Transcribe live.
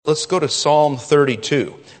Let's go to Psalm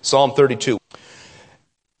 32. Psalm 32.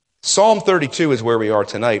 Psalm 32 is where we are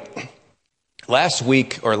tonight. Last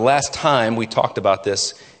time we talked about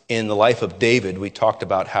this in the life of David. We talked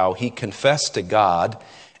about how he confessed to God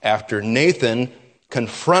after Nathan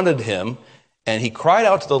confronted him, and he cried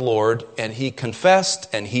out to the Lord, and he confessed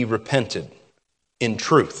and he repented in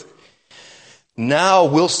truth. Now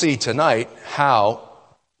we'll see tonight how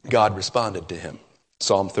God responded to him.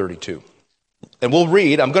 Psalm 32. And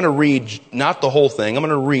I'm going to read not the whole thing, I'm going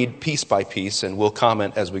to read piece by piece, and we'll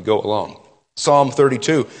comment as we go along. Psalm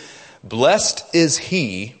 32. Blessed is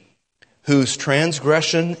he whose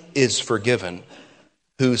transgression is forgiven,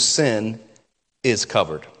 whose sin is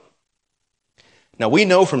covered. Now we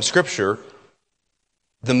know from Scripture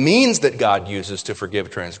the means that God uses to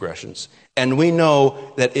forgive transgressions, and we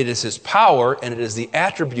know that it is his power and it is the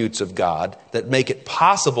attributes of God that make it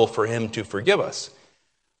possible for him to forgive us.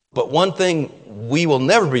 But one thing we will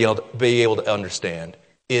never be able to understand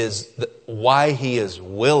is why he is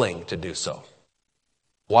willing to do so.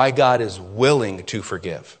 Why God is willing to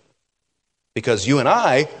forgive. Because you and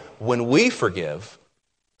I, when we forgive,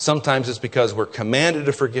 sometimes it's because we're commanded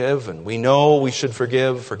to forgive and we know we should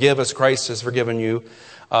forgive. Forgive as Christ has forgiven you.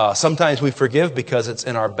 Sometimes we forgive because it's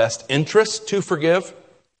in our best interest to forgive.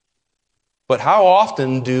 But how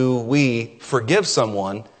often do we forgive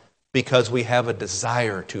someone because we have a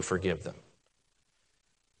desire to forgive them?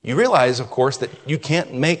 You realize, of course, that you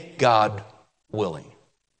can't make God willing.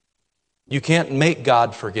 You can't make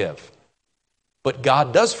God forgive. But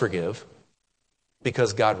God does forgive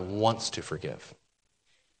because God wants to forgive.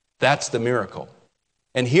 That's the miracle.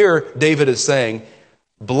 And here David is saying,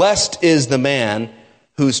 blessed is the man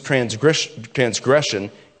whose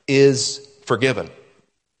transgression is forgiven.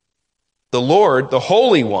 The Lord, the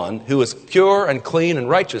Holy One, who is pure and clean and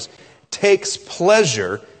righteous, takes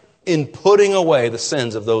pleasure in putting away the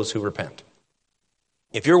sins of those who repent.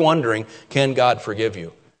 If you're wondering, can God forgive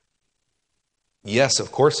you? Yes,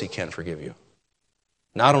 of course he can forgive you.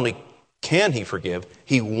 Not only can he forgive,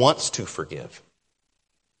 he wants to forgive.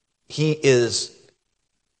 He is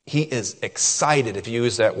excited, if you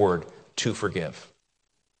use that word, to forgive.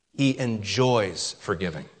 He enjoys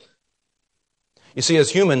forgiving. You see, as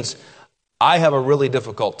humans, I have a really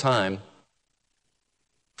difficult time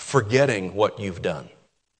forgetting what you've done.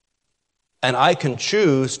 And I can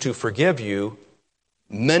choose to forgive you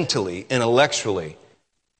mentally, intellectually,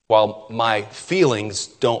 while my feelings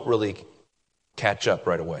don't really catch up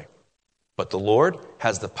right away. But the Lord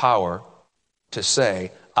has the power to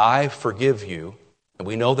say, I forgive you, and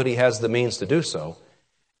we know that he has the means to do so.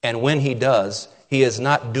 And when he does, he is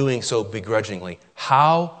not doing so begrudgingly.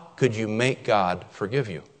 How could you make God forgive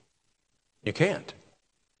you? You can't.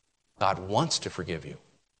 God wants to forgive you.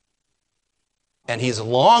 And he's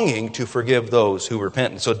longing to forgive those who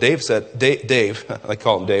repent. And so Dave said, Dave, I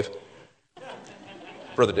call him Dave.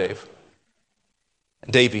 Brother Dave.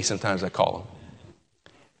 Davey, sometimes I call him.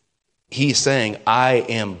 He's saying, I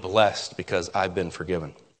am blessed because I've been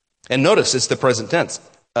forgiven. And notice, it's the present tense.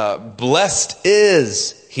 Blessed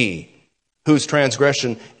is he whose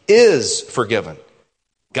transgression is forgiven.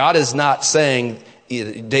 God is not saying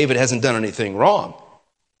David hasn't done anything wrong.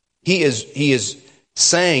 He is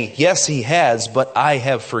saying, yes, he has, but I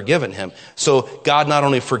have forgiven him. So God not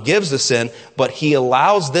only forgives the sin, but he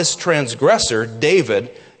allows this transgressor,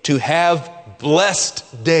 David, to have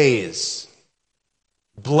blessed days.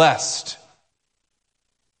 Blessed.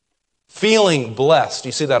 Feeling blessed.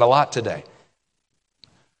 You see that a lot today.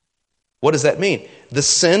 What does that mean? The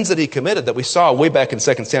sins that he committed that we saw way back in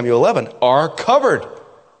 2 Samuel 11 are covered.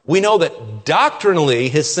 We know that doctrinally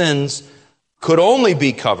his sins could only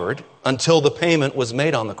be covered until the payment was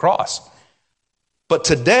made on the cross. But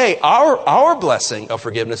today, our blessing of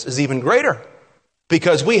forgiveness is even greater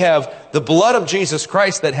because we have the blood of Jesus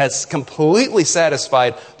Christ that has completely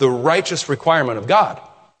satisfied the righteous requirement of God.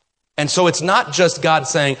 And so it's not just God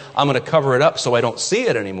saying, I'm going to cover it up so I don't see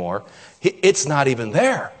it anymore. It's not even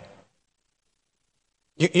there.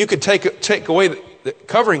 You could take away the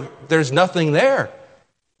covering. There's nothing there.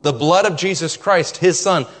 The blood of Jesus Christ, his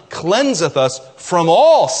Son, cleanseth us from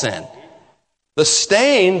all sin. The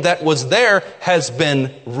stain that was there has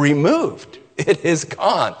been removed. It is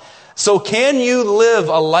gone. So can you live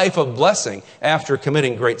a life of blessing after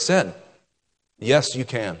committing great sin? Yes, you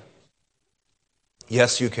can.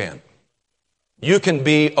 Yes, you can. You can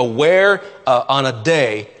be aware on a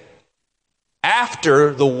day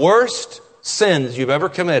after the worst sins you've ever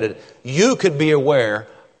committed. You could be aware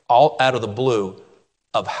all out of the blue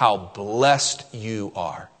of how blessed you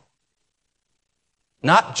are.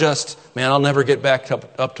 Not just, man, I'll never get back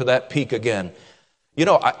up to that peak again.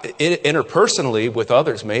 Interpersonally with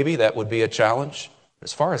others, maybe that would be a challenge.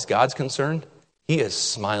 As far as God's concerned, he is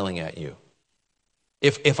smiling at you.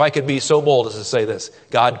 If I could be so bold as to say this,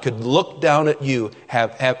 God could look down at you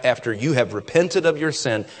after you have repented of your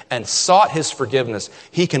sin and sought his forgiveness.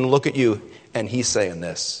 He can look at you and he's saying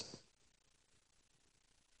this.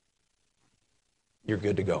 You're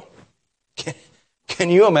good to go. Can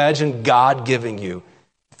you imagine God giving you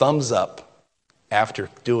thumbs up after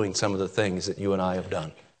doing some of the things that you and I have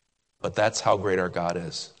done? But that's how great our God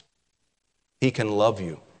is. He can love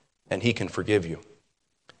you and he can forgive you.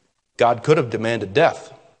 God could have demanded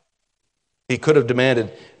death. He could have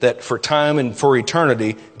demanded that for time and for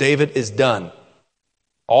eternity, David is done.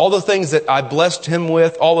 All the things that I blessed him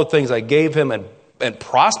with, all the things I gave him and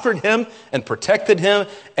prospered him and protected him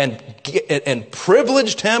and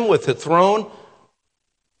privileged him with the throne,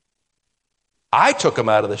 I took him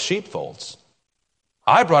out of the sheepfolds.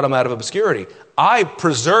 I brought him out of obscurity. I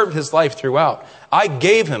preserved his life throughout. I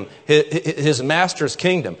gave him his master's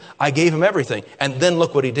kingdom. I gave him everything. And then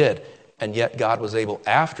look what he did. And yet God was able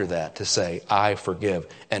after that to say, I forgive.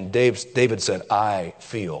 And David said, I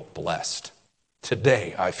feel blessed.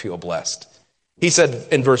 Today I feel blessed. He said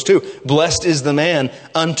in verse 2, blessed is the man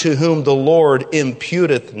unto whom the Lord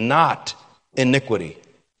imputeth not iniquity.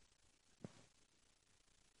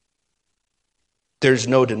 There's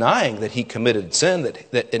no denying that he committed sin,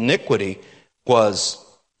 that iniquity was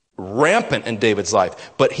rampant in David's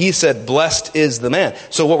life. But he said, blessed is the man.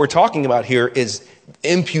 So what we're talking about here is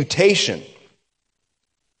imputation.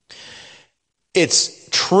 It's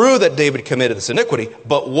true that David committed this iniquity,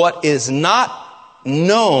 but what is not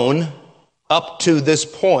known up to this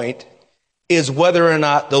point is whether or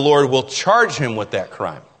not the Lord will charge him with that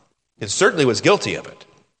crime. He certainly was guilty of it.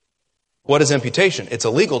 What is imputation? It's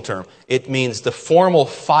a legal term. It means the formal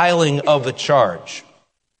filing of a charge.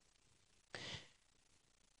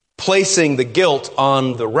 Placing the guilt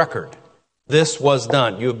on the record. This was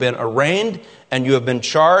done. You have been arraigned and you have been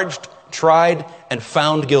charged, tried, and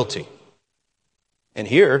found guilty. And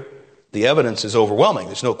here, the evidence is overwhelming.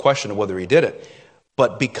 There's no question of whether he did it.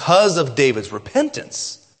 But because of David's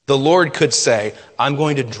repentance, the Lord could say, I'm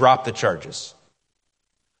going to drop the charges.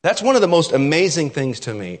 That's one of the most amazing things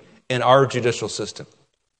to me in our judicial system,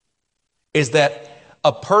 is that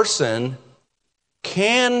a person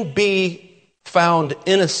can be found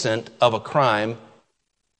innocent of a crime.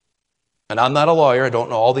 And I'm not a lawyer, I don't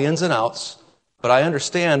know all the ins and outs, but I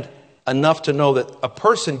understand enough to know that a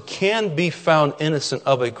person can be found innocent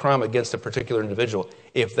of a crime against a particular individual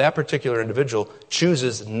if that particular individual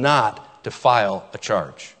chooses not to file a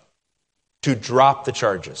charge, to drop the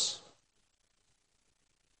charges.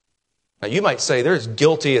 Now, you might say they're as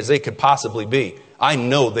guilty as they could possibly be. I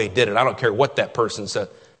know they did it. I don't care what that person said.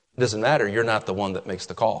 It doesn't matter. You're not the one that makes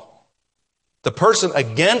the call. The person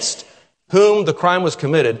against whom the crime was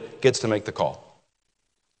committed gets to make the call.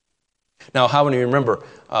 Now, how many remember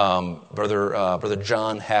Brother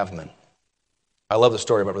John Havman? I love the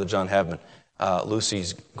story about Brother John Havman,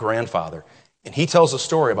 Lucy's grandfather. And he tells a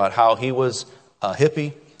story about how he was a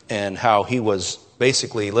hippie and how he was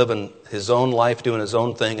basically living his own life, doing his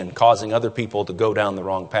own thing, and causing other people to go down the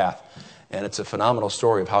wrong path. And it's a phenomenal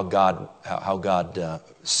story of how God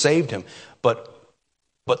saved him. But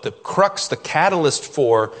the crux, the catalyst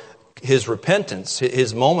for his repentance,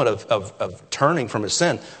 his moment of turning from his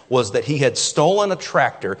sin, was that he had stolen a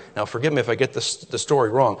tractor. Now, forgive me if I get the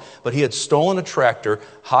story wrong, but he had stolen a tractor,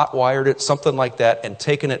 hot-wired it, something like that, and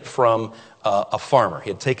taken it from a farmer.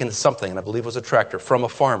 He had taken something, and I believe it was a tractor, from a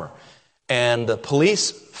farmer. And the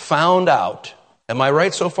police found out. Am I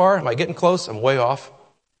right so far? Am I getting close? I'm way off.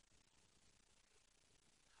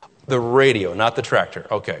 The radio, not the tractor.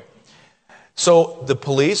 Okay. So the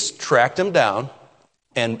police tracked him down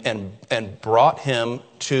and brought him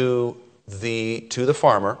to the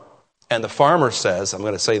farmer. And the farmer says, I'm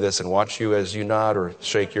going to say this and watch you as you nod or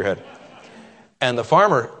shake your head. And the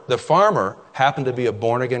farmer happened to be a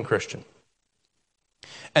born-again Christian.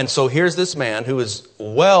 And so here's this man who is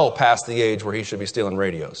well past the age where he should be stealing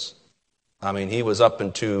radios. I mean, he was up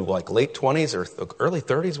into like late 20s or early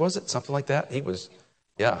 30s, was it? Something like that. He was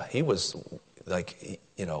like,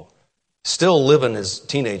 still living his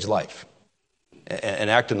teenage life and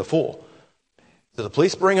acting the fool. So the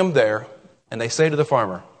police bring him there and they say to the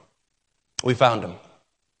farmer, we found him.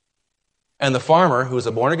 And the farmer, who was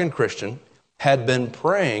a born-again Christian, had been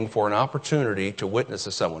praying for an opportunity to witness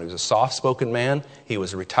to someone. He was a soft-spoken man. He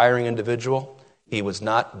was a retiring individual. He was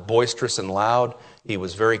not boisterous and loud. He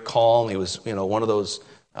was very calm. He was, one of those,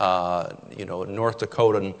 North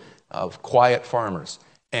Dakotan quiet farmers.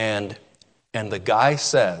 And the guy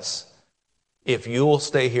says, if you will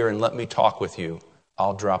stay here and let me talk with you,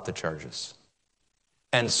 I'll drop the charges.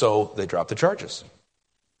 And so they dropped the charges.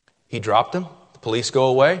 He dropped them. The police go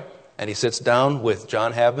away. And he sits down with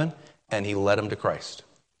John Habman. And he led him to Christ.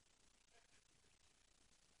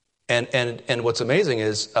 And what's amazing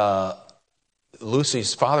is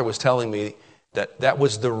Lucy's father was telling me that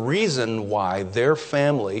was the reason why their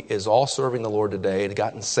family is all serving the Lord today and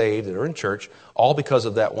gotten saved and are in church, all because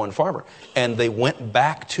of that one farmer. And they went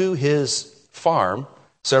back to his farm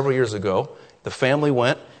several years ago. The family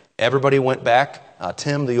went. Everybody went back.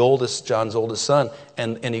 Tim, the oldest, John's oldest son,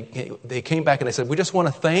 and they came back and they said, we just want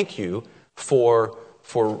to thank you for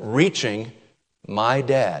reaching my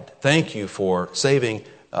dad. Thank you for saving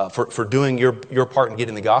for doing your part in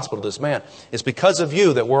getting the gospel to this man. It's because of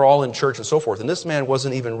you that we're all in church and so forth. And this man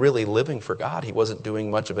wasn't even really living for God. He wasn't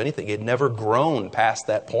doing much of anything. He had never grown past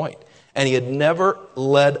that point. And he had never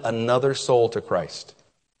led another soul to Christ.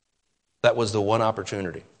 That was the one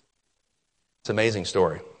opportunity. It's an amazing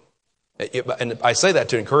story. And I say that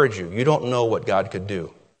to encourage you. You don't know what God could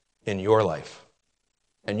do in your life.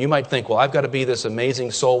 And you might think, well, I've got to be this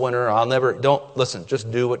amazing soul winner. Don't listen,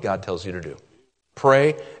 just do what God tells you to do.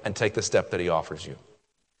 Pray and take the step that he offers you.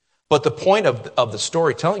 But the point of the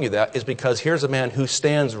story telling you that is because here's a man who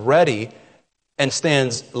stands ready and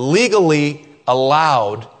stands legally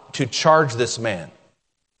allowed to charge this man.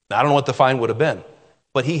 Now, I don't know what the fine would have been,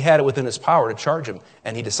 but he had it within his power to charge him,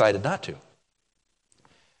 and he decided not to.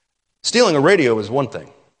 Stealing a radio is one thing.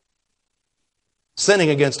 Sinning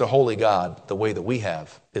against a holy God the way that we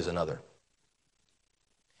have is another.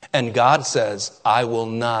 And God says, I will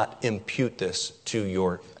not impute this to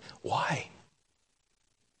your... Why?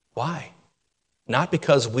 Why? Not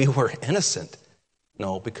because we were innocent.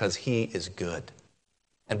 No, because he is good.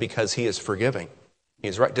 And because he is forgiving.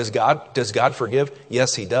 He's right. Does God forgive?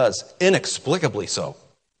 Yes, he does. Inexplicably so.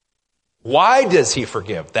 Why does he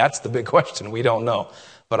forgive? That's the big question. We don't know.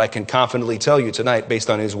 But I can confidently tell you tonight, based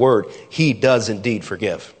on his word, he does indeed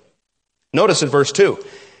forgive. Notice in verse 2,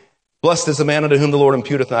 blessed is the man unto whom the Lord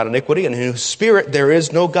imputeth not iniquity, and in whose spirit there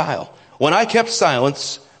is no guile. When I kept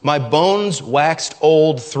silence, my bones waxed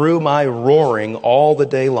old through my roaring all the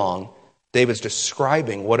day long. David's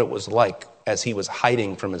describing what it was like as he was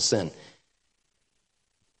hiding from his sin.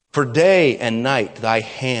 For day and night thy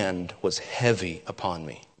hand was heavy upon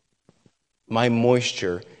me. My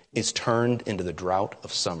moisture is turned into the drought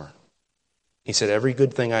of summer. He said, every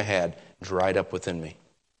good thing I had dried up within me.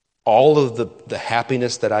 All of the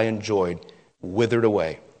happiness that I enjoyed withered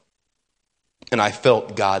away. And I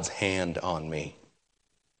felt God's hand on me.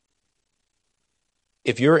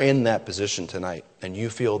 If you're in that position tonight and you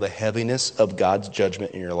feel the heaviness of God's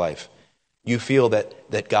judgment in your life, you feel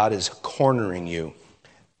that God is cornering you,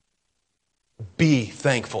 be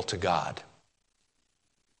thankful to God.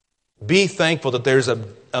 Be thankful that there's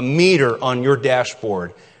a meter on your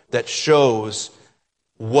dashboard that shows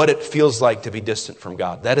what it feels like to be distant from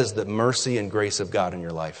God. That is the mercy and grace of God in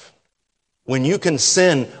your life. When you can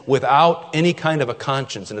sin without any kind of a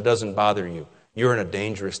conscience and it doesn't bother you, you're in a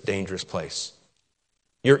dangerous, dangerous place.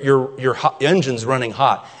 Your engine's running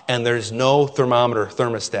hot and there's no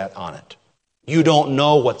thermostat on it. You don't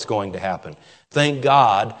know what's going to happen. Thank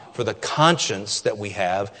God for the conscience that we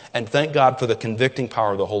have, and thank God for the convicting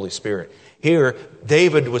power of the Holy Spirit. Here,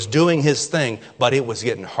 David was doing his thing, but it was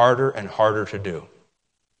getting harder and harder to do.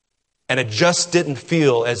 And it just didn't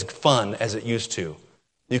feel as fun as it used to.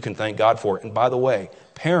 You can thank God for it. And by the way,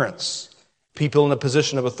 parents, people in a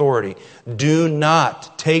position of authority, do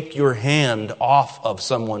not take your hand off of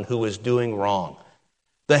someone who is doing wrong.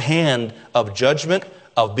 The hand of judgment,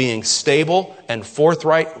 of being stable and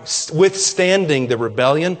forthright, withstanding the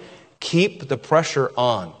rebellion, keep the pressure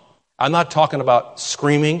on. I'm not talking about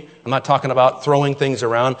screaming. I'm not talking about throwing things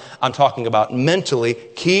around. I'm talking about mentally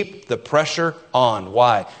keep the pressure on.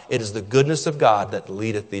 Why? It is the goodness of God that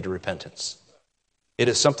leadeth thee to repentance. It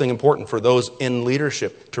is something important for those in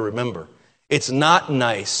leadership to remember. It's not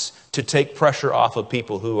nice to take pressure off of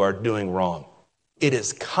people who are doing wrong. It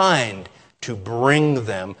is kind to bring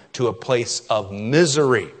them to a place of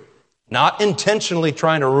misery, not intentionally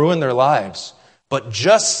trying to ruin their lives, but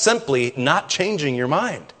just simply not changing your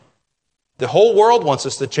mind. The whole world wants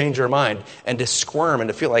us to change our mind and to squirm and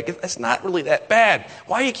to feel like it's not really that bad.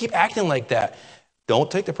 Why do you keep acting like that? Don't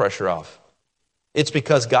take the pressure off. It's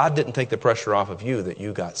because God didn't take the pressure off of you that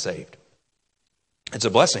you got saved. It's a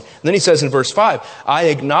blessing. And then he says in verse 5, I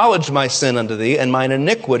acknowledge my sin unto thee, and mine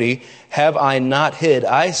iniquity have I not hid.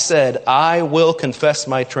 I said, I will confess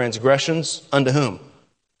my transgressions unto whom?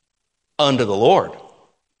 Unto the Lord.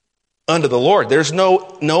 Unto the Lord. There's no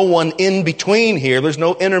one in between here. There's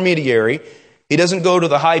no intermediary. He doesn't go to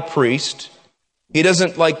the high priest. He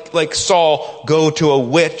doesn't, like Saul, go to a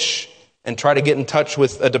witch and try to get in touch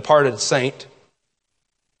with a departed saint.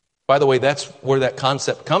 By the way, that's where that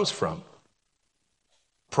concept comes from.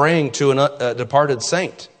 Praying to a departed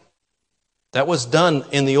saint. That was done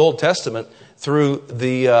in the Old Testament through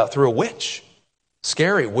a witch.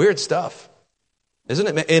 Scary, weird stuff.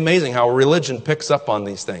 Isn't it amazing how religion picks up on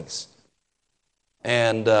these things?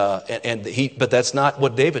 But that's not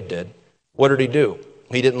what David did. What did he do?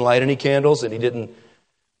 He didn't light any candles and he didn't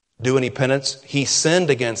do any penance. He sinned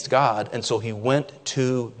against God, and so he went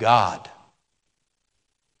to God.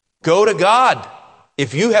 Go to God.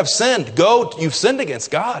 If you have sinned, you've sinned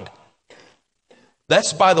against God.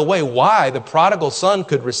 That's, by the way, why the prodigal son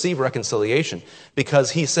could receive reconciliation.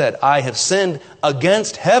 Because he said, I have sinned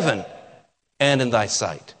against heaven and in thy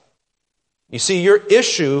sight. You see, your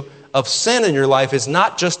issue of sin in your life is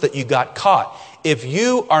not just that you got caught. If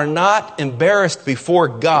you are not embarrassed before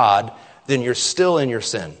God, then you're still in your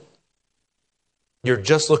sin. You're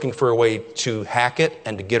just looking for a way to hack it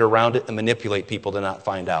and to get around it and manipulate people to not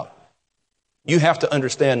find out. You have to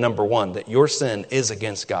understand, number one, that your sin is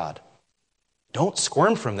against God. Don't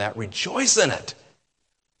squirm from that. Rejoice in it.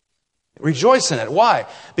 Rejoice in it. Why?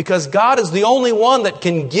 Because God is the only one that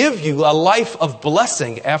can give you a life of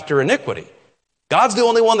blessing after iniquity. God's the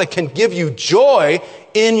only one that can give you joy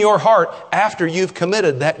in your heart after you've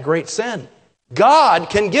committed that great sin. God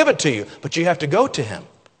can give it to you, but you have to go to him.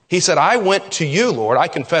 He said, I went to you, Lord. I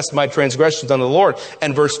confessed my transgressions unto the Lord.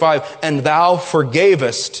 And verse 5, and thou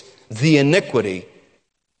forgavest the iniquity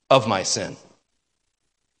of my sin.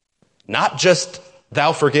 Not just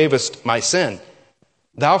thou forgavest my sin.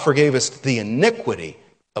 Thou forgavest the iniquity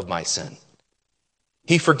of my sin.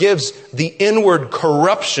 He forgives the inward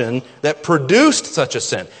corruption that produced such a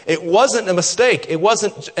sin. It wasn't a mistake. It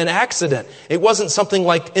wasn't an accident. It wasn't something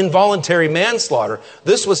like involuntary manslaughter.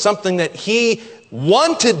 This was something that he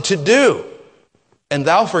wanted to do. And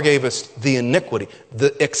thou forgavest the iniquity,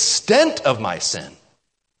 the extent of my sin.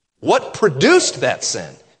 What produced that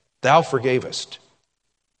sin? Thou forgavest.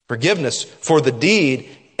 Forgiveness for the deed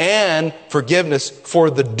and forgiveness for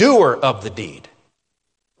the doer of the deed.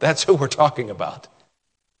 That's who we're talking about.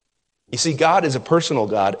 You see, God is a personal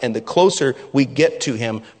God, and the closer we get to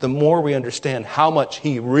him, the more we understand how much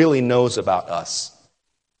he really knows about us.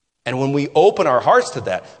 And when we open our hearts to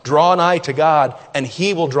that, draw nigh to God, and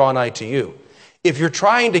he will draw nigh to you. If you're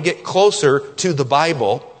trying to get closer to the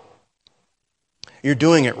Bible, you're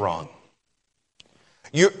doing it wrong.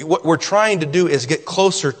 What we're trying to do is get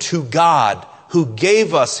closer to God who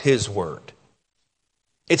gave us his word.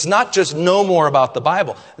 It's not just know more about the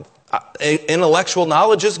Bible. Intellectual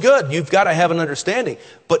knowledge is good. You've got to have an understanding.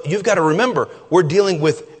 But you've got to remember, we're dealing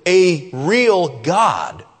with a real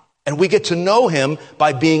God. And we get to know him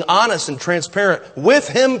by being honest and transparent with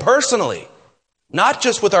him personally. Not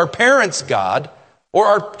just with our parents' God or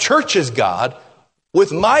our church's God,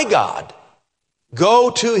 with my God. Go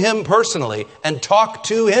to him personally and talk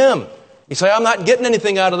to him. You say, I'm not getting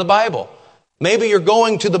anything out of the Bible. Maybe you're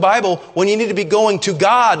going to the Bible when you need to be going to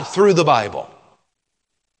God through the Bible.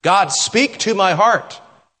 God, speak to my heart.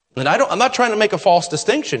 And I'm not trying to make a false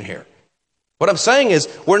distinction here. What I'm saying is,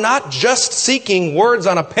 we're not just seeking words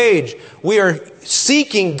on a page. We are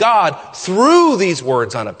seeking God through these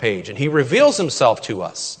words on a page. And he reveals himself to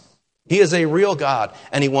us. He is a real God,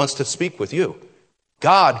 and he wants to speak with you.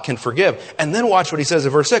 God can forgive. And then watch what he says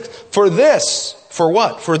in verse 6. For this, for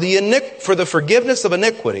what? For the forgiveness of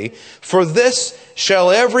iniquity, for this shall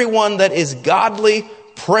everyone that is godly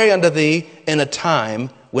pray unto thee in a time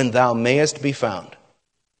when thou mayest be found.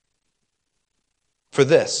 For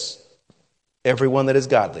this, everyone that is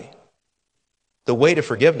godly. The way to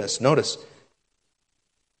forgiveness, notice,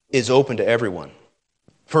 is open to everyone.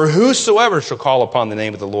 For whosoever shall call upon the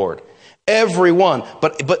name of the Lord. Everyone.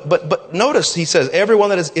 But notice he says, everyone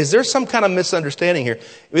that is there some kind of misunderstanding here?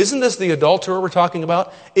 Isn't this the adulterer we're talking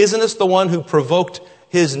about? Isn't this the one who provoked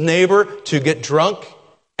his neighbor to get drunk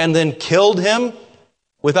and then killed him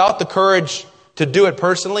without the courage to do it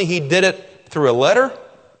personally? He did it through a letter.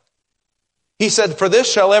 He said, for this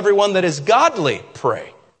shall everyone that is godly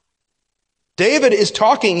pray. David is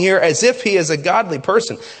talking here as if he is a godly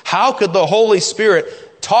person. How could the Holy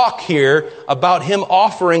Spirit talk here about him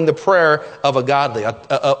offering the prayer of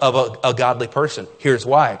a godly person? Here's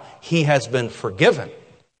why. He has been forgiven.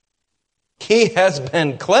 He has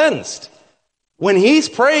been cleansed. When he's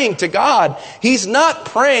praying to God, he's not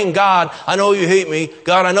praying, God, I know you hate me.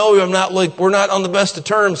 God, I know we're not on the best of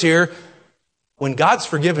terms here. When God's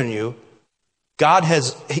forgiven you,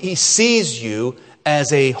 he sees you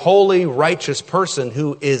as a holy, righteous person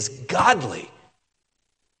who is godly.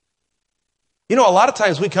 You know, a lot of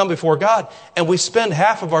times we come before God and we spend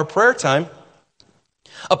half of our prayer time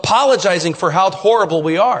apologizing for how horrible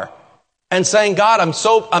we are and saying, God, I'm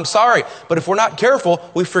sorry. But if we're not careful,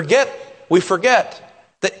 we forget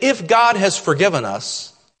that if God has forgiven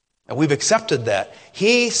us and we've accepted that,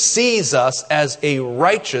 He sees us as a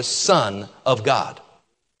righteous son of God.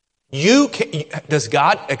 Does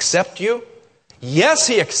God accept you? Yes,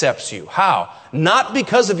 He accepts you. How? Not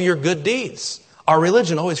because of your good deeds. Our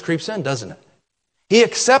religion always creeps in, doesn't it? He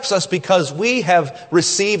accepts us because we have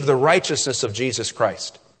received the righteousness of Jesus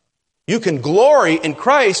Christ. You can glory in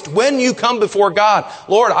Christ when you come before God.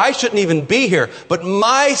 Lord, I shouldn't even be here, but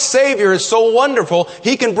my Savior is so wonderful,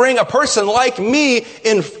 He can bring a person like me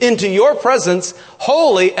into your presence,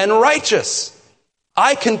 holy and righteous.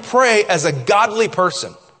 I can pray as a godly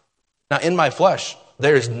person. Now, in my flesh,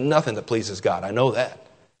 there's nothing that pleases God. I know that.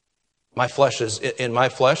 My flesh is, in my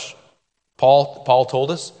flesh, Paul told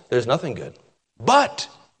us, there's nothing good. But,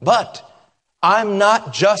 I'm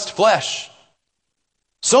not just flesh.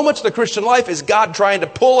 So much of the Christian life is God trying to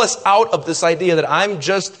pull us out of this idea that I'm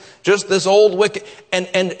just this old wicked.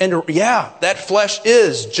 And yeah, that flesh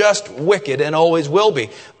is just wicked and always will be.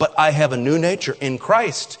 But I have a new nature in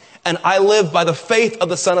Christ. And I live by the faith of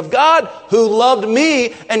the Son of God who loved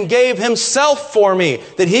me and gave Himself for me.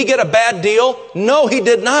 Did He get a bad deal? No, He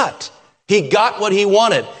did not. He got what He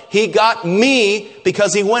wanted. He got me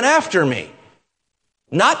because He went after me.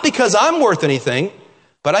 Not because I'm worth anything,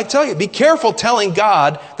 but I tell you, be careful telling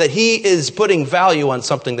God that He is putting value on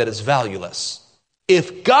something that is valueless.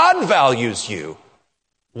 If God values you,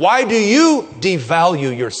 why do you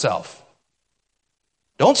devalue yourself?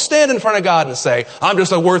 Don't stand in front of God and say, I'm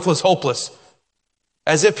just a worthless, hopeless.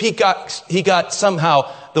 As if he got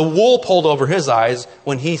somehow the wool pulled over his eyes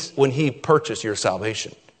when he purchased your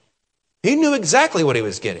salvation. He knew exactly what he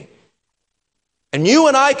was getting. And you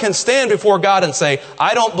and I can stand before God and say,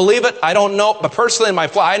 I don't believe it, I don't know, but personally in my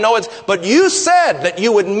flesh, I know it's, but you said that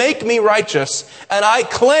you would make me righteous, and I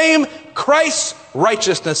claim Christ's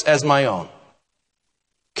righteousness as my own.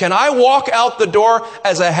 Can I walk out the door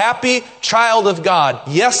as a happy child of God?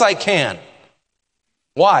 Yes, I can.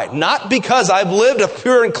 Why? Not because I've lived a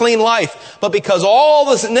pure and clean life, but because all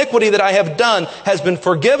this iniquity that I have done has been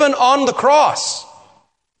forgiven on the cross.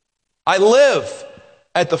 I live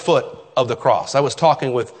at the foot of the cross. I was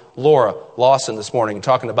talking with Laura Lawson this morning,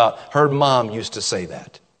 talking about her mom used to say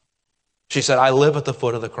that. She said, I live at the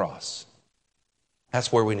foot of the cross.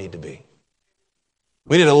 That's where we need to be.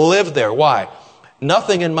 We need to live there. Why?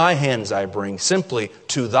 Nothing in my hands I bring, simply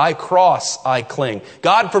to thy cross I cling.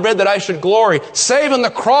 God forbid that I should glory, save in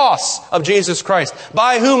the cross of Jesus Christ,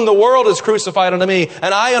 by whom the world is crucified unto me,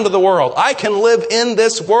 and I unto the world. I can live in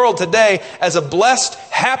this world today as a blessed,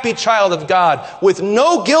 happy child of God, with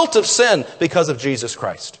no guilt of sin because of Jesus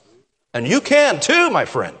Christ. And you can too, my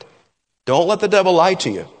friend. Don't let the devil lie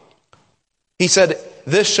to you. He said,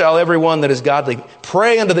 this shall every one that is godly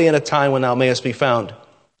pray unto thee in a time when thou mayest be found.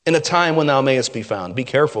 In a time when thou mayest be found. Be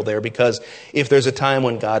careful there, because if there's a time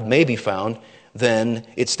when God may be found, then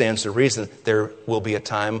it stands to reason there will be a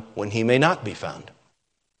time when He may not be found.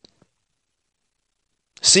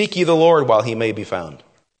 Seek ye the Lord while He may be found.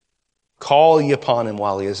 Call ye upon Him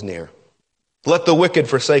while He is near. Let the wicked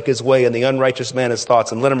forsake his way, and the unrighteous man his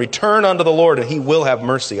thoughts, and let him return unto the Lord, and He will have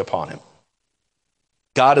mercy upon him.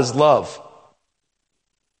 God is love.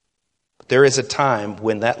 There is a time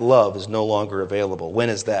when that love is no longer available. When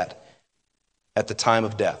is that? At the time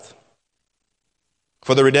of death.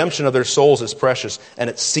 For the redemption of their souls is precious, and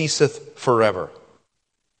it ceaseth forever.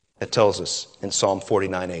 It tells us in Psalm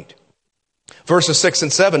 49:8. Verses 6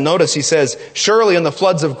 and 7, notice he says, surely in the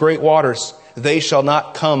floods of great waters they shall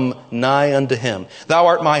not come nigh unto him. Thou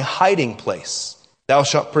art my hiding place. Thou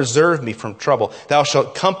shalt preserve me from trouble. Thou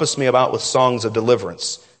shalt compass me about with songs of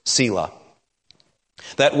deliverance. Selah.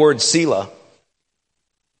 That word Selah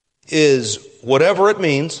is whatever it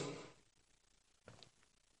means.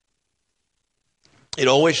 It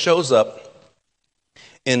always shows up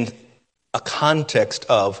in a context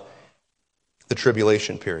of the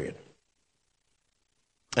tribulation period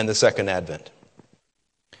and the second advent.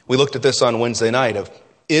 We looked at this on Wednesday night of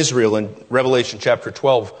Israel in Revelation chapter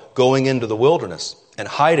 12 going into the wilderness and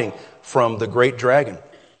hiding from the great dragon.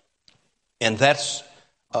 And that's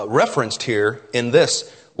referenced here in this,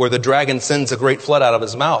 where the dragon sends a great flood out of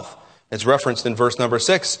his mouth. It's referenced in verse number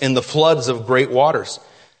 6, in the floods of great waters.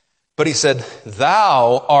 But he said,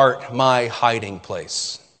 thou art my hiding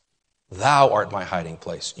place. Thou art my hiding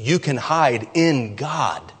place. You can hide in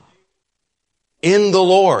God. In the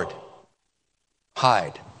Lord.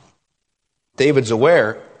 Hide. David's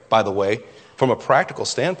aware, by the way, from a practical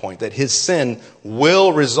standpoint, that his sin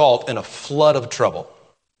will result in a flood of trouble.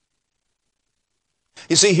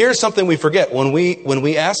 You see, here's something we forget. When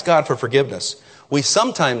we ask God for forgiveness, we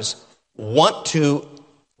sometimes want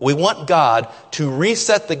God to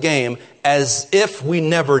reset the game as if we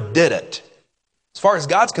never did it. As far as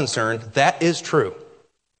God's concerned, that is true.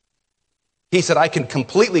 He said, I can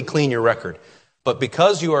completely clean your record. But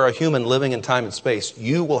because you are a human living in time and space,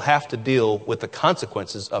 you will have to deal with the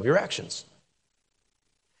consequences of your actions.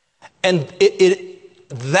 And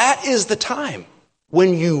that is the time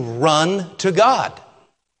when you run to God.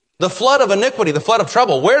 The flood of iniquity, the flood of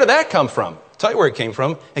trouble, where did that come from? I'll tell you where it came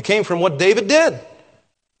from. It came from what David did.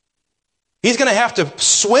 He's going to have to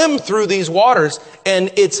swim through these waters,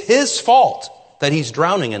 and it's his fault that he's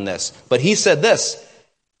drowning in this. But he said this,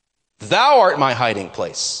 thou art my hiding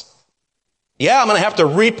place. Yeah, I'm going to have to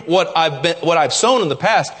reap what I've sown in the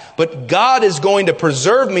past, but God is going to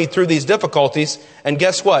preserve me through these difficulties. And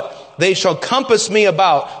guess what? Thou shalt compass me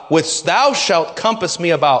about with songs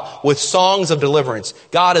of deliverance.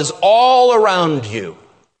 God is all around you,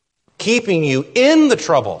 keeping you in the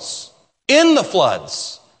troubles, in the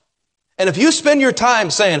floods. And if you spend your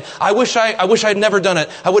time saying, I wish I'd never done it,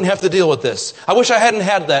 I wouldn't have to deal with this. I wish I hadn't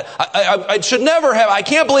had that. I should never have. I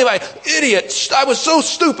can't believe idiot. I was so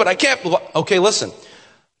stupid. I can't. Okay, listen.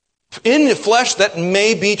 In the flesh, that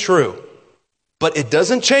may be true, but it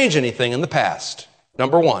doesn't change anything in the past.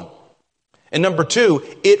 Number one. And number two,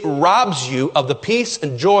 it robs you of the peace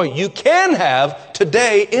and joy you can have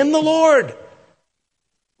today in the Lord.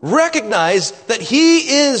 Recognize that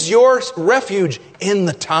He is your refuge in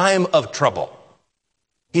the time of trouble.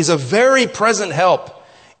 He's a very present help,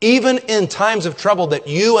 even in times of trouble that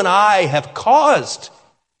you and I have caused.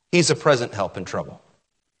 He's a present help in trouble.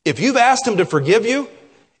 If you've asked Him to forgive you,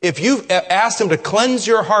 if you've asked Him to cleanse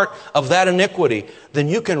your heart of that iniquity, then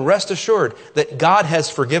you can rest assured that God has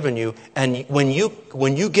forgiven you. And when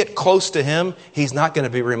you get close to Him, He's not going to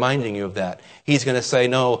be reminding you of that. He's going to say,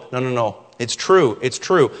 no. It's true,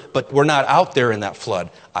 but we're not out there in that flood.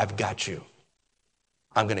 I've got you.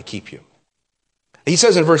 I'm going to keep you. He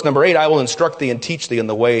says in verse number 8, I will instruct thee and teach thee in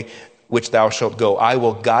the way which thou shalt go. I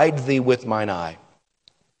will guide thee with mine eye.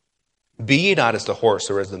 Be ye not as the horse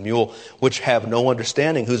or as the mule, which have no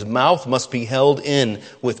understanding, whose mouth must be held in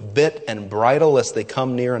with bit and bridle, lest they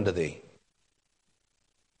come near unto thee.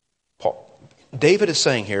 David is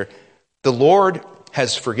saying here, the Lord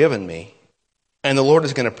has forgiven me, and the Lord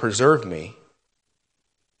is going to preserve me.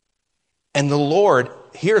 And the Lord,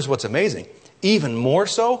 here's what's amazing, even more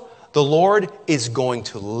so, the Lord is going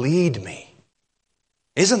to lead me.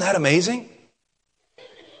 Isn't that amazing?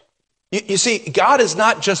 You see, God is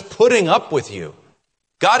not just putting up with you.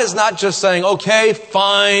 God is not just saying, okay,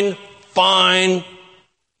 fine.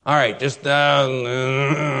 All right, just, okay,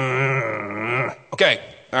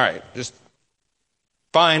 all right, just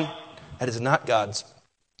fine. That is not God's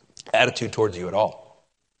attitude towards you at all.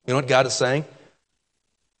 You know what God is saying?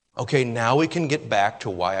 Okay, now we can get back to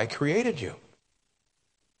why I created you.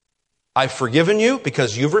 I've forgiven you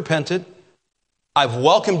because you've repented. I've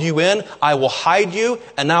welcomed you in. I will hide you.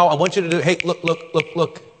 And now I want you to do, hey,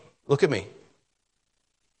 look at me.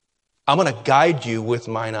 I'm going to guide you with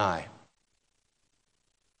mine eye.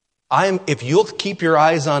 If you'll keep your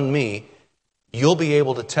eyes on me, you'll be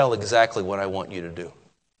able to tell exactly what I want you to do.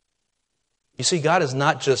 You see, God is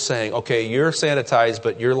not just saying, okay, you're sanitized,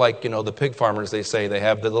 but you're like, the pig farmers, they say they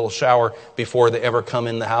have the little shower before they ever come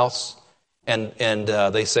in the house. And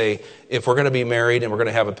they say, if we're going to be married and we're going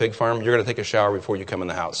to have a pig farm, you're going to take a shower before you come in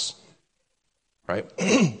the house. Right?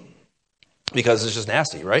 Because it's just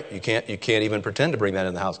nasty, right? You can't even pretend to bring that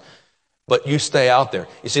in the house. But you stay out there.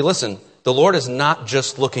 You see, listen, the Lord is not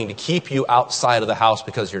just looking to keep you outside of the house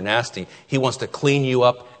because you're nasty. He wants to clean you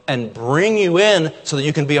up and bring you in so that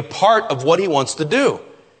you can be a part of what He wants to do.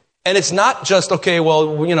 And it's not just, okay,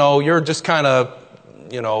 well, you're just kind of,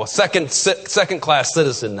 a second-class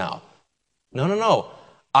citizen now. No.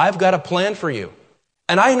 I've got a plan for you.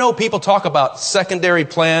 And I know people talk about secondary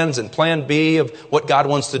plans and plan B of what God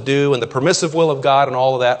wants to do and the permissive will of God and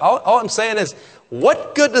all of that. All I'm saying is,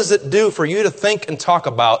 what good does it do for you to think and talk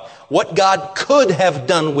about what God could have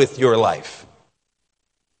done with your life?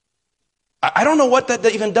 I don't know what that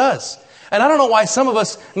even does. And I don't know why some of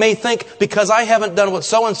us may think because I haven't done what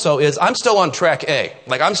so-and-so is, I'm still on track A.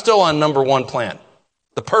 Like I'm still on number one plan.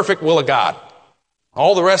 The perfect will of God.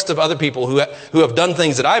 All the rest of other people who have done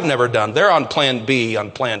things that I've never done, they're on plan B, on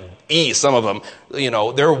plan E, some of them.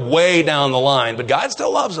 They're way down the line, but God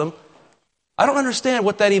still loves them. I don't understand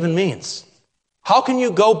what that even means. How can you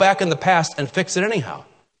go back in the past and fix it anyhow?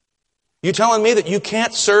 You telling me that you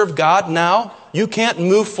can't serve God now? You can't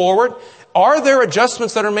move forward? Are there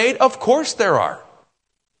adjustments that are made? Of course there are.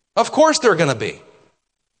 Of course there are going to be.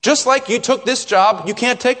 Just like you took this job, you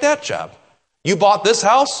can't take that job. You bought this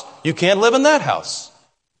house, you can't live in that house.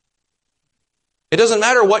 It doesn't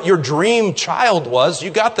matter what your dream child was,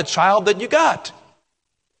 you got the child that you got.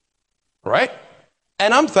 Right?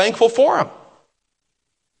 And I'm thankful for him.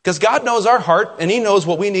 Because God knows our heart and He knows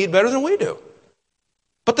what we need better than we do.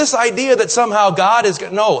 But this idea that somehow God is...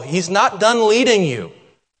 No, He's not done leading you.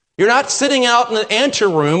 You're not sitting out in the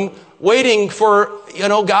anteroom waiting for,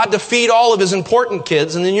 God to feed all of His important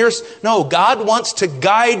kids. And then no, God wants to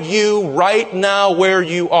guide you right now where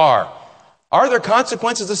you are. Are there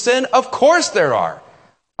consequences to sin? Of course there are.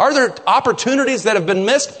 Are there opportunities that have been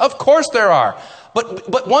missed? Of course there are.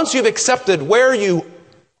 But once you've accepted where you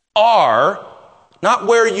are, not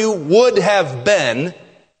where you would have been,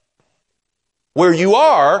 where you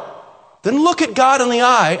are, then look at God in the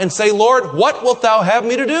eye and say, Lord, what wilt thou have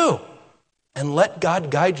me to do? And let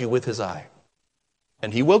God guide you with His eye.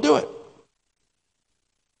 And He will do it.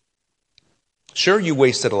 Sure, you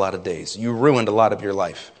wasted a lot of days. You ruined a lot of your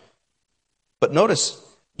life. But notice,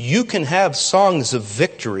 you can have songs of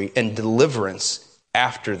victory and deliverance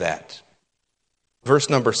after that. Verse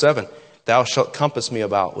number 7, thou shalt compass me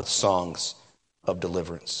about with songs of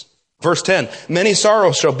deliverance. Verse 10, many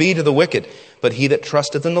sorrows shall be to the wicked, but he that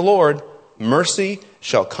trusteth in the Lord, mercy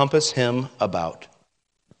shall compass him about.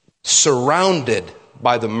 Surrounded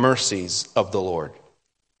by the mercies of the Lord.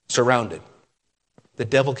 Surrounded. The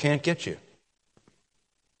devil can't get you.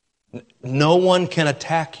 No one can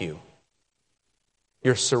attack you.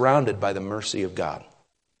 You're surrounded by the mercy of God.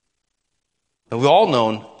 And we've all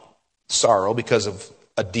known sorrow because of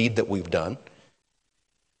a deed that we've done.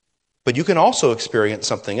 But you can also experience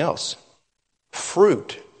something else.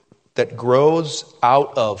 Fruit that grows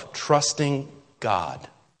out of trusting God.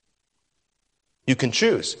 You can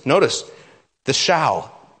choose. Notice the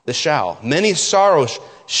shall. Many sorrows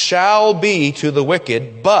shall be to the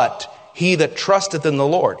wicked, but he that trusteth in the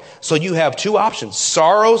Lord. So you have two options.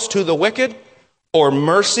 Sorrows to the wicked or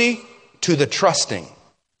mercy to the trusting.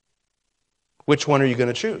 Which one are you going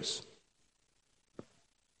to choose?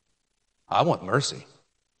 I want mercy.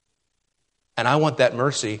 And I want that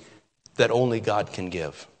mercy that only God can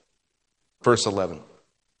give. Verse 11.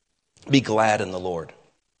 Be glad in the Lord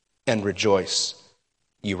and rejoice,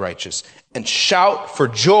 ye righteous, and shout for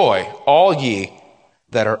joy, all ye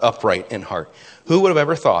that are upright in heart. Who would have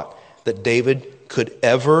ever thought that David could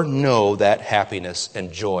ever know that happiness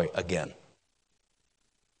and joy again?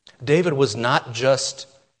 David was not just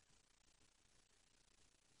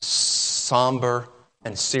somber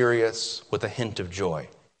and serious with a hint of joy.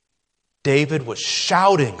 David was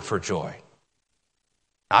shouting for joy.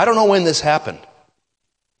 I don't know when this happened.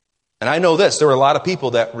 And I know this, there were a lot of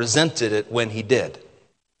people that resented it when he did.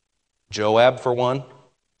 Joab, for one.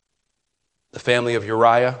 The family of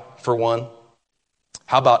Uriah, for one.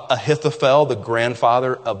 How about Ahithophel, the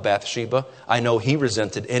grandfather of Bathsheba? I know he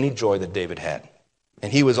resented any joy that David had.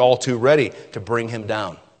 And he was all too ready to bring him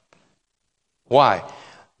down. Why?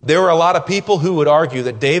 There were a lot of people who would argue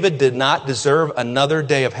that David did not deserve another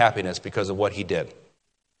day of happiness because of what he did.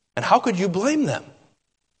 And how could you blame them?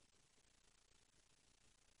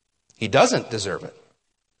 He doesn't deserve it.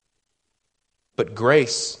 But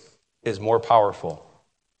grace is more powerful.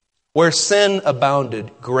 Where sin abounded,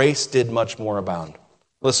 grace did much more abound.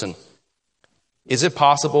 Listen, is it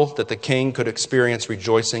possible that the king could experience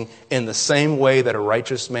rejoicing in the same way that a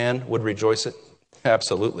righteous man would rejoice it?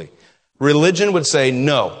 Absolutely. Religion would say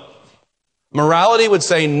no. Morality would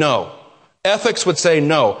say no. Ethics would say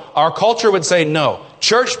no. Our culture would say no.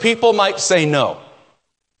 Church people might say no.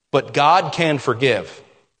 But God can forgive.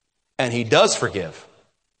 And He does forgive.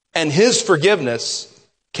 And His forgiveness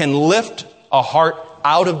can lift a heart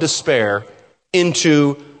out of despair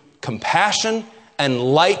into compassion and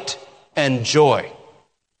light and joy.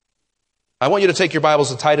 I want you to take your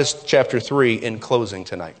Bibles to Titus chapter 3 in closing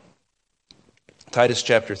tonight. Titus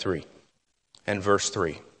chapter 3 and verse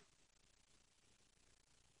 3.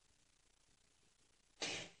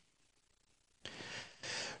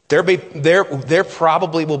 There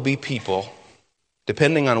probably will be people,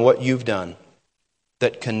 depending on what you've done,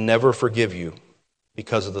 that can never forgive you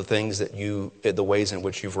because of the things the ways in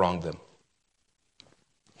which you've wronged them.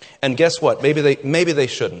 And guess what? Maybe they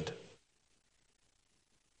shouldn't.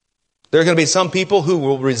 There are going to be some people who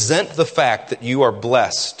will resent the fact that you are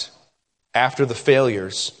blessed after the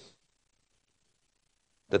failures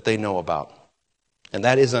that they know about. And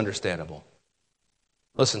that is understandable.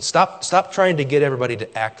 Listen, stop trying to get everybody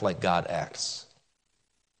to act like God acts.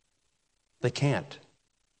 They can't.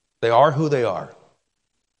 They are who they are.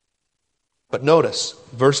 But notice,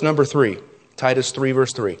 verse number 3. Titus 3,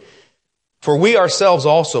 verse 3. For we ourselves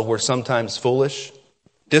also were sometimes foolish,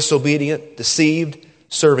 disobedient, deceived,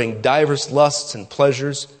 serving divers lusts and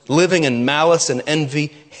pleasures, living in malice and envy,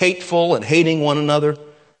 hateful and hating one another.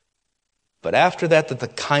 But after that the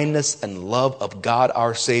kindness and love of God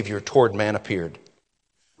our Savior toward man appeared.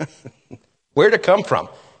 Where'd it come from?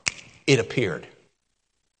 It appeared.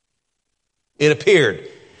 It appeared.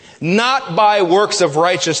 Not by works of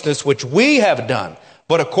righteousness which we have done,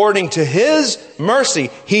 but according to His mercy,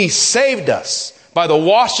 He saved us by the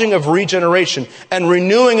washing of regeneration and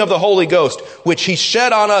renewing of the Holy Ghost, which He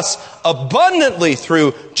shed on us abundantly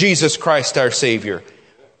through Jesus Christ our Savior.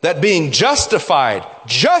 That being justified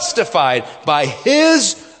by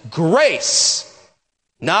His grace,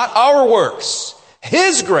 not our works,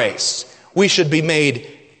 His grace, we should be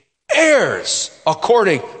made heirs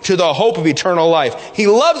according to the hope of eternal life. He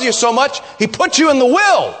loves you so much, He put you in the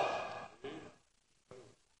will.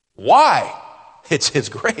 Why? It's His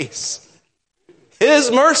grace,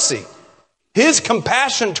 His mercy, His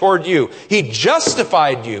compassion toward you. He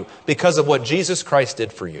justified you because of what Jesus Christ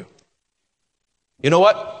did for you. You know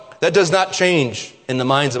what? That does not change in the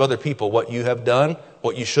minds of other people what you have done,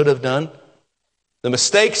 what you should have done. The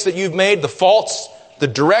mistakes that you've made, the faults, the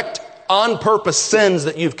direct, on-purpose sins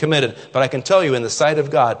that you've committed. But I can tell you, in the sight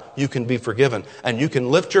of God, you can be forgiven. And you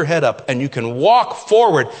can lift your head up and you can walk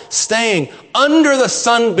forward, staying under the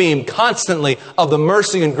sunbeam constantly of the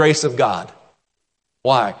mercy and grace of God.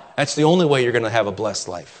 Why? That's the only way you're going to have a blessed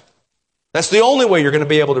life. That's the only way you're going to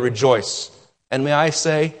be able to rejoice. And may I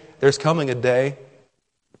say, there's coming a day,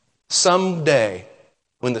 someday,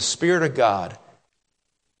 when the Spirit of God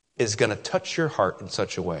is going to touch your heart in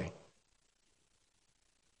such a way.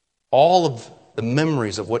 All of the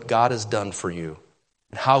memories of what God has done for you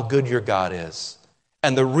and how good your God is,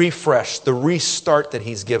 and the refresh, the restart that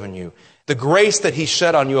He's given you, the grace that He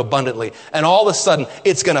shed on you abundantly, and all of a sudden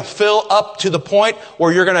it's going to fill up to the point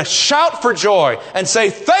where you're going to shout for joy and say,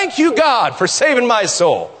 thank you, God, for saving my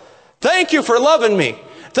soul. Thank you for loving me.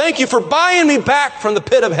 Thank you for buying me back from the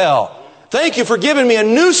pit of hell. Thank you for giving me a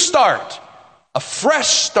new start, a fresh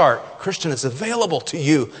start. Christian, it's available to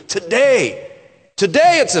you today.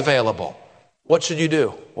 Today it's available. What should you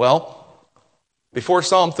do? Well, before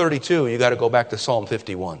Psalm 32, you got to go back to Psalm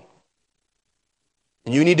 51.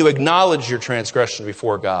 And you need to acknowledge your transgression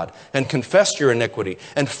before God and confess your iniquity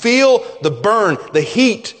and feel the burn, the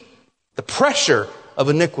heat, the pressure of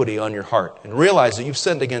iniquity on your heart and realize that you've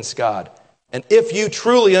sinned against God. And if you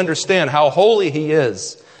truly understand how holy He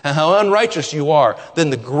is and how unrighteous you are, then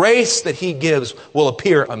the grace that He gives will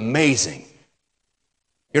appear amazing.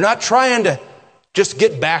 You're not trying to just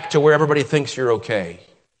get back to where everybody thinks you're okay.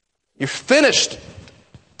 You're finished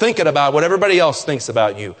thinking about what everybody else thinks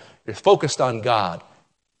about you. You're focused on God.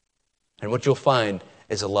 And what you'll find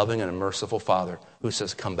is a loving and a merciful Father who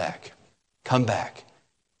says, come back. Come back.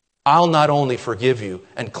 I'll not only forgive you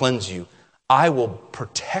and cleanse you, I will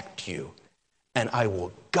protect you and I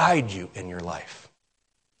will guide you in your life.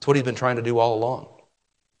 That's what He's been trying to do all along.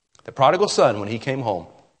 The prodigal son, when he came home,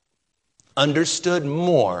 understood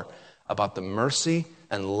more about the mercy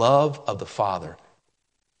and love of the Father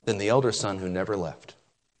than the elder son who never left.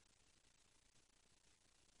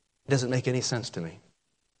 It doesn't make any sense to me.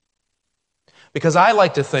 Because I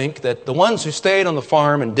like to think that the ones who stayed on the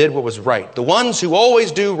farm and did what was right, the ones who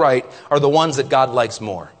always do right, are the ones that God likes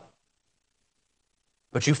more.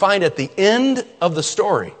 But you find at the end of the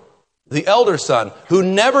story, the elder son, who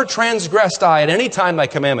never transgressed I at any time thy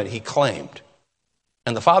commandment, he claimed.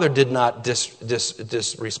 And the father did not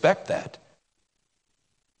disrespect that.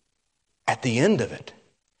 At the end of it,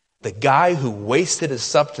 the guy who wasted his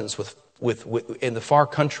substance in the far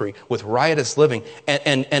country with riotous living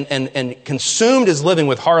and consumed his living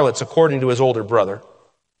with harlots according to his older brother,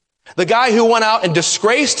 the guy who went out and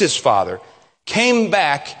disgraced his father, came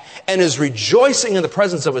back and is rejoicing in the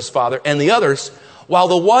presence of his father and the others, while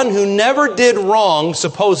the one who never did wrong,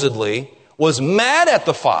 supposedly, was mad at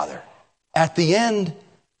the father. At the end,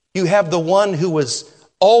 you have the one who was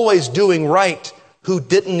always doing right, who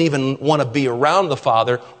didn't even want to be around the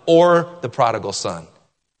father or the prodigal son.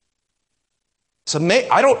 So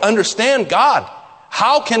I don't understand God.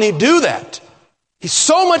 How can He do that? He's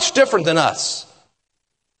so much different than us.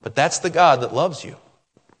 But that's the God that loves you.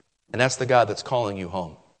 And that's the God that's calling you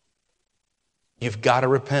home. You've got to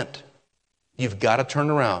repent. You've got to turn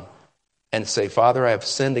around and say, Father, I have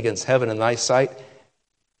sinned against heaven in thy sight.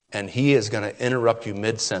 And He is going to interrupt you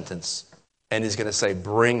mid-sentence. And He's going to say,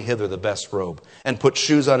 bring hither the best robe. And put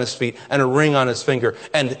shoes on his feet and a ring on his finger.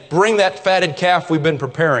 And bring that fatted calf we've been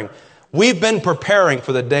preparing. We've been preparing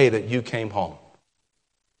for the day that you came home.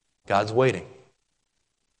 God's waiting.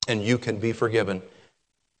 and you can be forgiven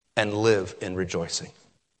and live in rejoicing.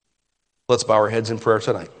 Let's bow our heads in prayer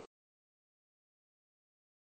tonight.